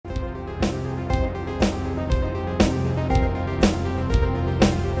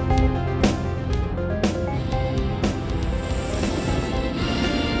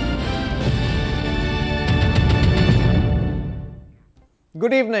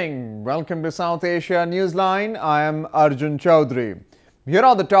Good evening. Welcome to South Asia Newsline. I am Arjun Chaudhary. Here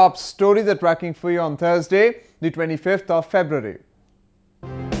are the top stories that we're tracking for you on Thursday, the 25th of February.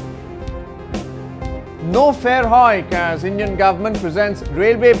 No fare hike as Indian government presents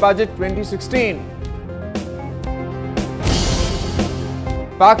Railway Budget 2016.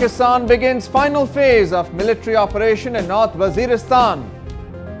 Pakistan begins final phase of military operation in North Waziristan.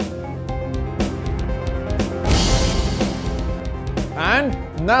 And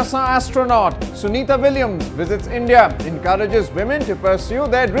NASA astronaut Sunita Williams visits India, encourages women to pursue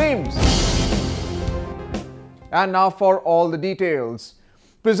their dreams. And now for all the details.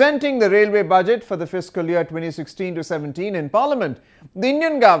 Presenting the railway budget for the fiscal year 2016-17 in Parliament, the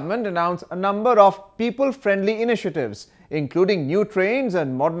Indian government announced a number of people-friendly initiatives, including new trains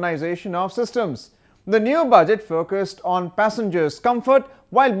and modernization of systems. The new budget focused on passengers' comfort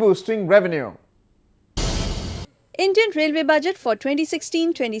while boosting revenue. Indian Railway budget for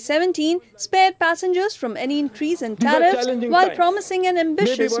 2016-2017 spared passengers from any increase in tariffs while promising an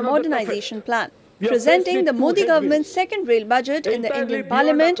ambitious modernization plan. Presenting the Modi government's second rail budget in the Indian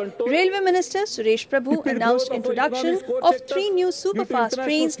Parliament, Railway Minister Suresh Prabhu announced introduction of 3 new superfast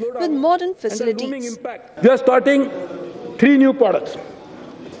trains with modern facilities. We are starting 3 new products: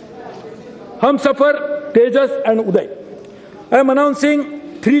 Humsafar, Tejas and Uday. I am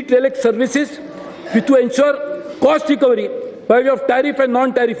announcing 3 telex services which will ensure cost recovery by way of tariff and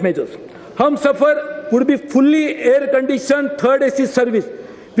non-tariff measures. Humsafar would be fully air-conditioned third AC service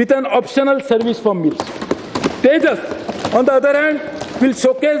with an optional service for meals. Tejas, on the other hand, will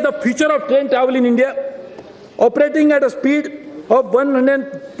showcase the future of train travel in India. Operating at a speed of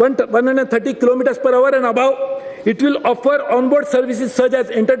 130 kilometers per hour and above, it will offer onboard services such as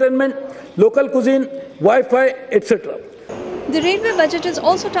entertainment, local cuisine, Wi-Fi, etc. The railway budget is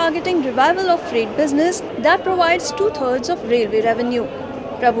also targeting revival of freight business that provides 2/3 of railway revenue.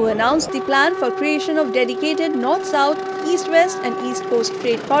 Prabhu announced the plan for creation of dedicated North-South, East-West and East Coast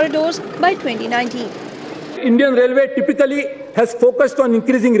freight corridors by 2019. Indian Railway typically has focused on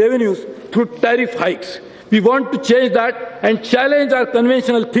increasing revenues through tariff hikes. We want to change that and challenge our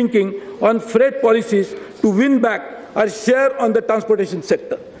conventional thinking on freight policies to win back our share on the transportation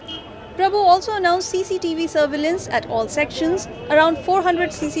sector. Prabhu also announced CCTV surveillance at all sections. Around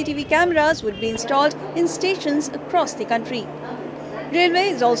 400 CCTV cameras would be installed in stations across the country. Railway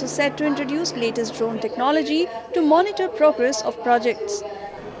is also set to introduce latest drone technology to monitor progress of projects.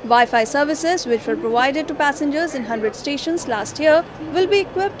 Wi-Fi services, which were provided to passengers in 100 stations last year, will be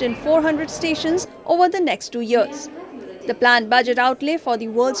equipped in 400 stations over the next 2 years. The planned budget outlay for the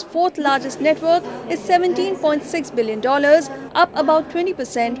world's 4th largest network is $17.6 billion, up about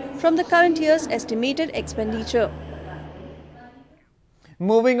 20% from the current year's estimated expenditure.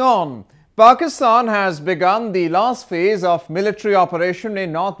 Moving on, Pakistan has begun the last phase of military operation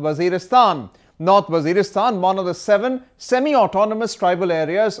in North Waziristan. North Waziristan, one of the 7 semi-autonomous tribal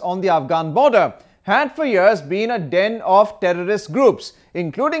areas on the Afghan border, had for years been a den of terrorist groups,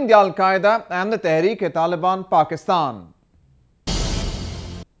 including the Al-Qaeda and the Tehreek-e-Taliban Pakistan.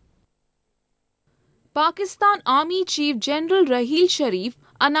 Pakistan Army Chief General Raheel Sharif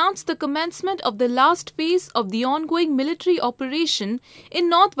announced the commencement of the last phase of the ongoing military operation in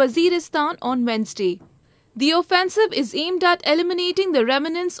North Waziristan on Wednesday. The offensive is aimed at eliminating the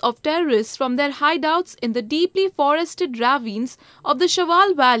remnants of terrorists from their hideouts in the deeply forested ravines of the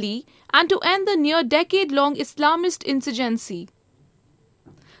Shawal Valley and to end the near-decade-long Islamist insurgency.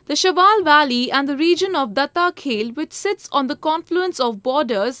 The Shawal Valley and the region of Datta Khel, which sits on the confluence of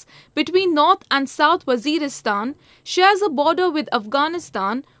borders between North and South Waziristan, shares a border with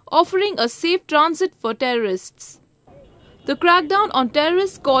Afghanistan, offering a safe transit for terrorists. The crackdown on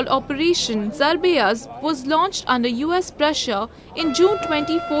terrorists called Operation Zarbeaz was launched under US pressure in June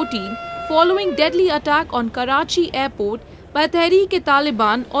 2014 following deadly attack on Karachi airport by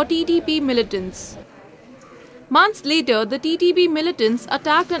Tehreek-e-Taliban or TTP militants. Months later, the TTP militants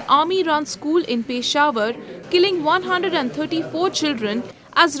attacked an army-run school in Peshawar, killing 134 children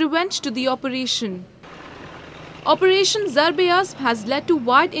as revenge to the operation. Operation Zarbeaz has led to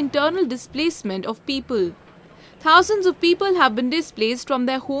wide internal displacement of people. Thousands of people have been displaced from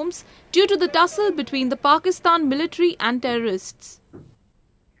their homes due to the tussle between the Pakistan military and terrorists.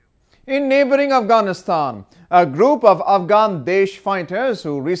 In neighboring Afghanistan, a group of Afghan Desh fighters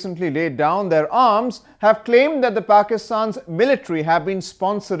who recently laid down their arms have claimed that the Pakistan's military have been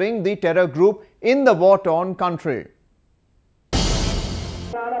sponsoring the terror group in the war-torn country.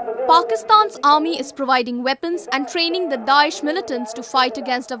 Pakistan's army is providing weapons and training the Daesh militants to fight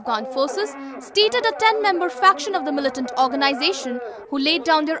against Afghan forces, stated a 10-member faction of the militant organization who laid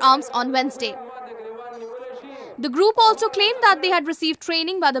down their arms on Wednesday. The group also claimed that they had received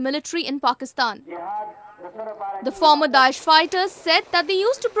training by the military in Pakistan. The former Daesh fighters said that they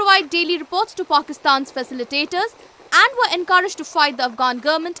used to provide daily reports to Pakistan's facilitators and were encouraged to fight the Afghan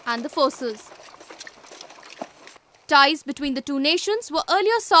government and the forces. Ties between the two nations were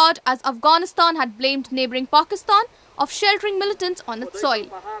earlier soured as Afghanistan had blamed neighbouring Pakistan of sheltering militants on its soil.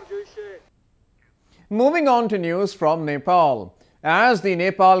 Moving on to news from Nepal. As the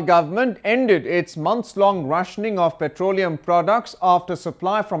Nepal government ended its months-long rationing of petroleum products after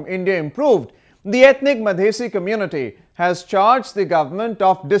supply from India improved, the ethnic Madhesi community has charged the government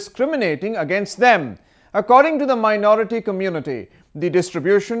of discriminating against them. According to the minority community, the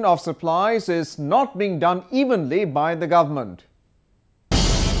distribution of supplies is not being done evenly by the government.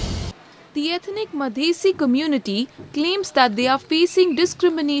 The ethnic Madhesi community claims that they are facing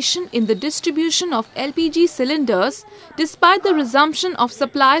discrimination in the distribution of LPG cylinders despite the resumption of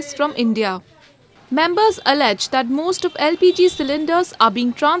supplies from India. Members allege that most of LPG cylinders are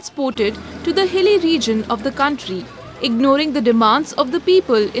being transported to the hilly region of the country, ignoring the demands of the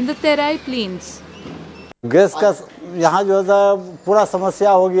people in the Terai plains. Gas का यहाँ जो है पूरा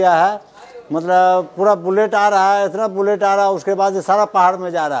समस्या हो गया है, मतलब पूरा बुलेट आ रहा है, इतना बुलेट आ रहा है, उसके बाद ये सारा पहाड़ में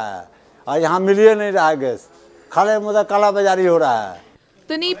जा रहा है और यहाँ मिल ही नहीं रहा है गैस, खाली मतलब काला बाजारी हो रहा है.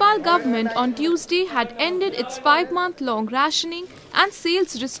 The Nepal government on Tuesday had ended its 5-month-long rationing and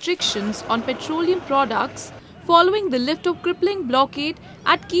sales restrictions on petroleum products following the lift of crippling blockade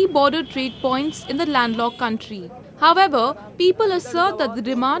at key border trade points in the landlocked country. However, people assert that the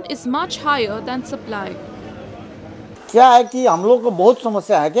demand is much higher than supply. क्या है कि हम लोग को बहुत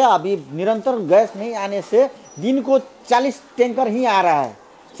समस्या है कि अभी निरंतर गैस नहीं आने से दिन को 40 टैंकर ही आ रहा है.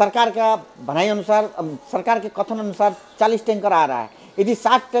 सरकार का भनाई अनुसार, सरकार के कथन अनुसार 40 टैंकर आ रहा है. यदि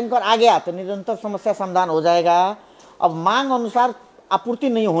 60 टैंकर आ गया तो निरंतर समस्या समाधान हो जाएगा. अब मांग अनुसार आपूर्ति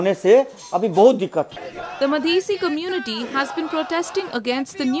नहीं होने से अभी बहुत दिक्कत है. The Madhesi community has been protesting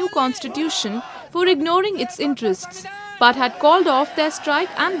against the new constitution for ignoring its interests, but had called off their strike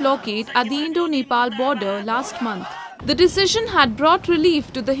and blockade at the Indo-Nepal border last month. The decision had brought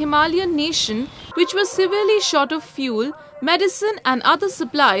relief to the Himalayan nation, which was severely short of fuel, medicine and other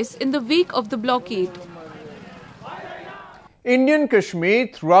supplies in the wake of the blockade. Indian Kashmir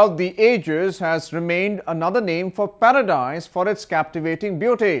throughout the ages has remained another name for paradise for its captivating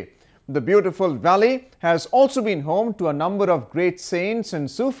beauty. The beautiful valley has also been home to a number of great saints and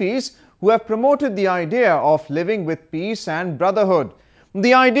Sufis who have promoted the idea of living with peace and brotherhood.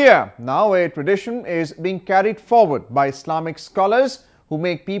 The idea, now a tradition, is being carried forward by Islamic scholars who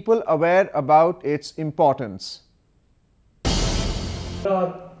make people aware about its importance.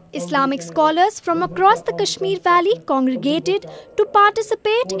 Islamic scholars from across the Kashmir Valley congregated to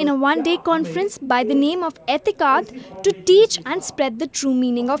participate in a one-day conference by the name of Etiqad to teach and spread the true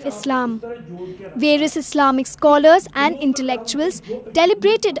meaning of Islam. Various Islamic scholars and intellectuals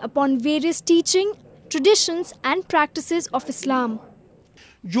deliberated upon various teaching, traditions and practices of Islam.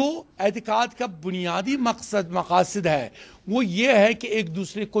 जो एतिकाद का बुनियादी मकासद है वो ये है कि एक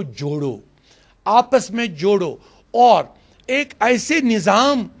दूसरे को जोड़ो, आपस में जोड़ो और एक ऐसे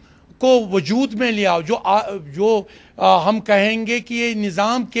निज़ाम को वजूद में ले आओ जो हम कहेंगे कि ये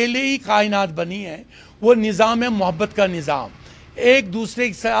निज़ाम के लिए ही कायनात बनी है. वो निज़ाम है मोहब्बत का निज़ाम, एक दूसरे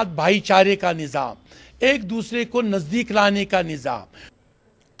के साथ भाईचारे का निज़ाम, एक दूसरे को नज़दीक लाने का निज़ाम.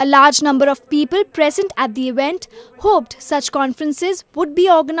 A large number of people present at the event hoped such conferences would be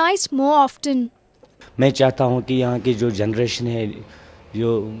organized more often. मैं चाहता हूं कि यहाँ की जो जनरेशन है,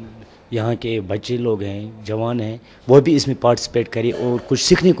 जो यहाँ के बच्चे लोग हैं, जवान हैं, वो भी इसमें पार्टिसिपेट करें और कुछ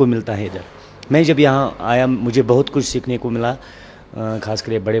सीखने को मिलता है इधर. मैं जब यहाँ आया मुझे बहुत कुछ सीखने को मिला,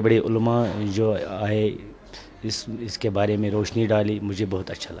 खासकर बड़े बड़े उलमा जो आए इसके बारे में रोशनी डाली, मुझे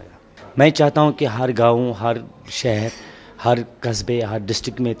बहुत अच्छा लगा. मैं चाहता हूँ कि हर गाँव, हर शहर, हर कस्बे, हर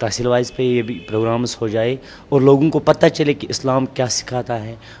डिस्ट्रिक्ट में तहसील वाइज पे ये भी प्रोग्राम्स हो जाए और लोगों को पता चले कि इस्लाम क्या सिखाता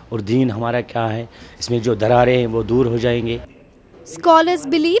है और दीन हमारा क्या है. इसमें जो दरारें हैं वो दूर हो जाएंगे. Scholars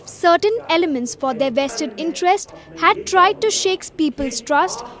believe certain elements for their vested interest had tried to shake people's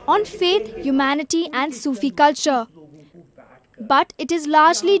trust on faith, humanity and Sufi culture. But it is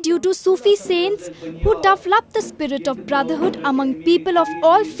largely due to Sufi saints who developed the spirit of brotherhood among people of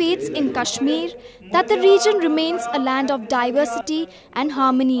all faiths in Kashmir that the region remains a land of diversity and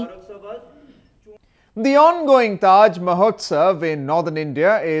harmony. The ongoing Taj Mahotsav in northern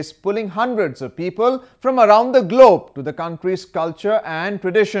India is pulling hundreds of people from around the globe to the country's culture and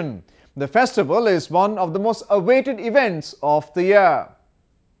tradition. The festival is one of the most awaited events of the year.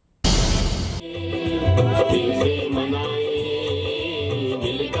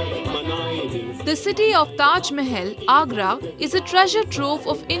 The city of Taj Mahal, Agra, is a treasure trove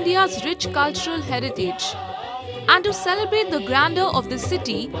of India's rich cultural heritage. and to celebrate the grandeur of the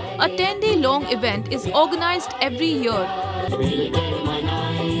city, a 10-day-long event is organized every year.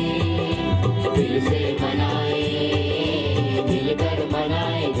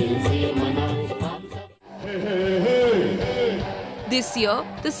 This year,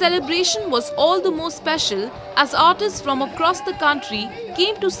 the celebration was all the more special as artists from across the country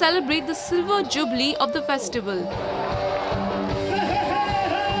came to celebrate the silver jubilee of the festival.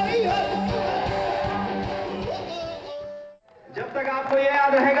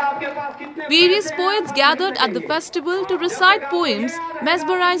 Various poets gathered at the festival to recite poems,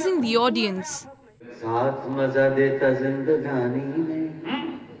 mesmerizing the audience.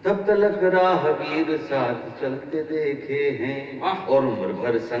 तब तलक राहगीर साथ चलते देखे हैं और उम्र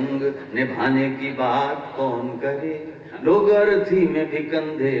भर संग निभाने की बात कौन करे लोग अर्थी में भी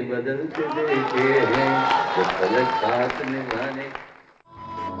कंधे बदलते देखे हैं तब तलक साथ निभाने.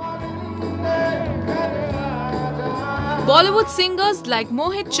 Bollywood singers like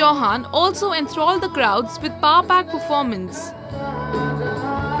Mohit Chauhan also enthralled the crowds with power-packed performance.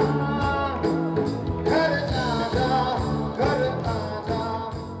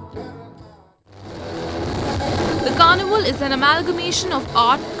 The carnival is an amalgamation of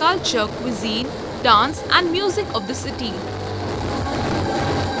art, culture, cuisine, dance and music of the city.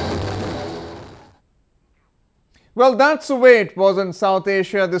 Well, that's the way it was in South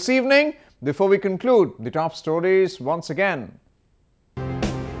Asia this evening. Before we conclude, the top stories once again.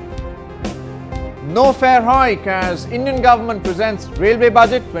 No fare hike as Indian government presents Railway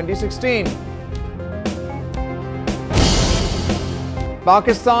Budget 2016.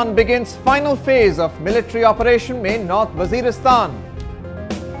 Pakistan begins final phase of military operation in North Waziristan.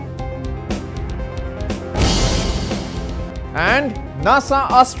 And NASA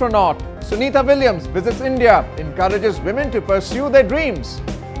astronaut Sunita Williams visits India, encourages women to pursue their dreams.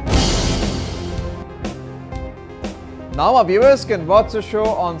 Now our viewers can watch the show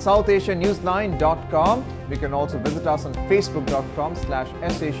on SouthAsiaNewsline.com. You can also visit us on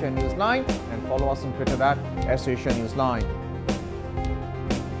Facebook.com/SAsiaNewsline and follow us on Twitter at SAsiaNewsline.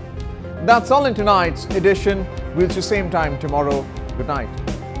 That's all in tonight's edition. We'll see you same time tomorrow. Good night.